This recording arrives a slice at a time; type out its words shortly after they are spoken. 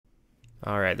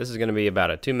Alright, this is going to be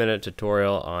about a 2-minute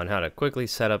tutorial on how to quickly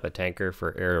set up a tanker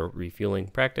for air refueling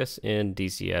practice in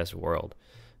DCS World.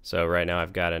 So right now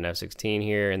I've got an F-16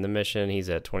 here in the mission. He's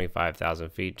at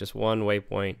 25,000 feet, just one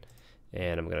waypoint,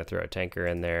 and I'm going to throw a tanker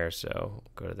in there. So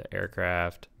go to the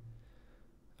aircraft.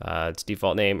 Its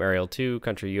default name Ariel 2,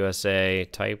 country USA,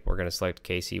 type we're going to select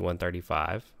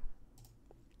KC-135.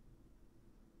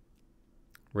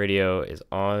 Radio is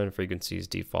on, frequency is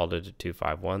defaulted to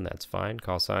 251, that's fine.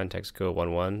 Call sign, text code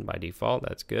 11 by default,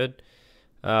 that's good.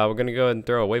 We're going to go ahead and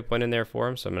throw a waypoint in there for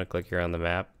him, so I'm going to click here on the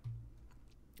map.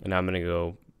 And I'm going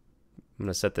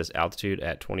to set this altitude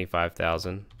at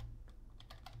 25,000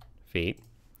 feet.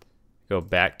 Go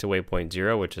back to waypoint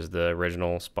 0, which is the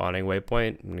original spawning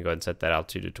waypoint. I'm going to go ahead and set that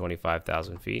altitude to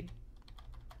 25,000 feet.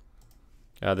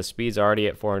 The speed's already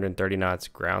at 430 knots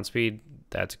ground speed.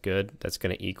 That's good. That's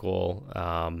going to equal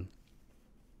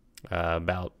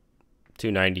about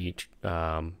 290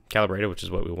 calibrated, which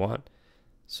is what we want.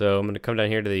 So I'm going to come down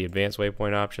here to the advanced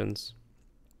waypoint options.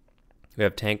 We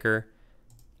have tanker,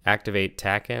 activate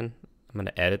TACAN. I'm going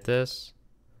to edit this.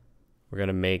 We're going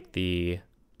to make the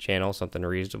channel something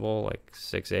reasonable, like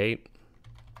 6.8.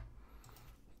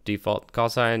 Default call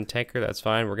sign tanker, that's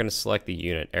fine. We're going to select the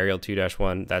unit, Ariel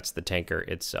 2-1, that's the tanker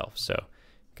itself. So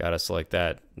gotta select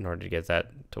that in order to get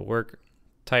that to work.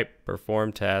 Type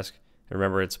perform task. And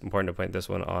remember, it's important to point this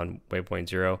one on waypoint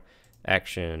 0.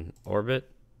 Action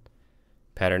orbit.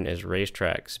 Pattern is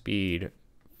racetrack. Speed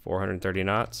 430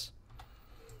 knots.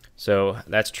 So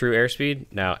that's true airspeed.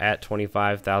 Now at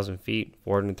 25,000 feet,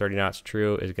 430 knots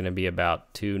true is going to be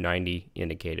about 290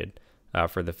 indicated.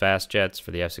 For the fast jets,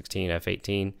 for the F-16,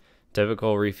 F-18,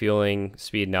 typical refueling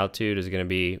speed and altitude is going to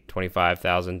be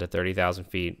 25,000 to 30,000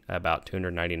 feet, about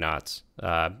 290 knots,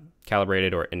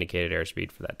 calibrated or indicated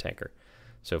airspeed for that tanker.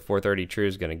 So 430 true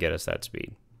is going to get us that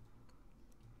speed.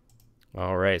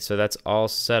 All right, so that's all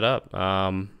set up.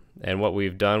 And what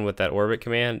we've done with that orbit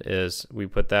command is we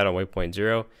put that on waypoint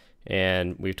 0,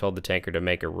 and we've told the tanker to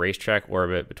make a racetrack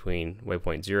orbit between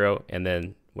waypoint 0 and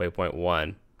then waypoint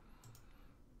 1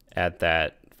 at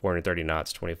that 430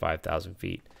 knots, 25,000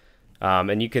 feet.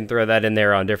 And you can throw that in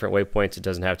there on different waypoints. It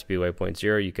doesn't have to be waypoint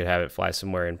 0. You could have it fly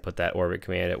somewhere and put that orbit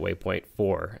command at waypoint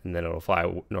 4, and then it'll fly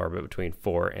an orbit between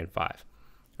 4 and 5.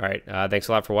 All right, thanks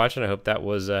a lot for watching. I hope that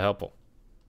was helpful.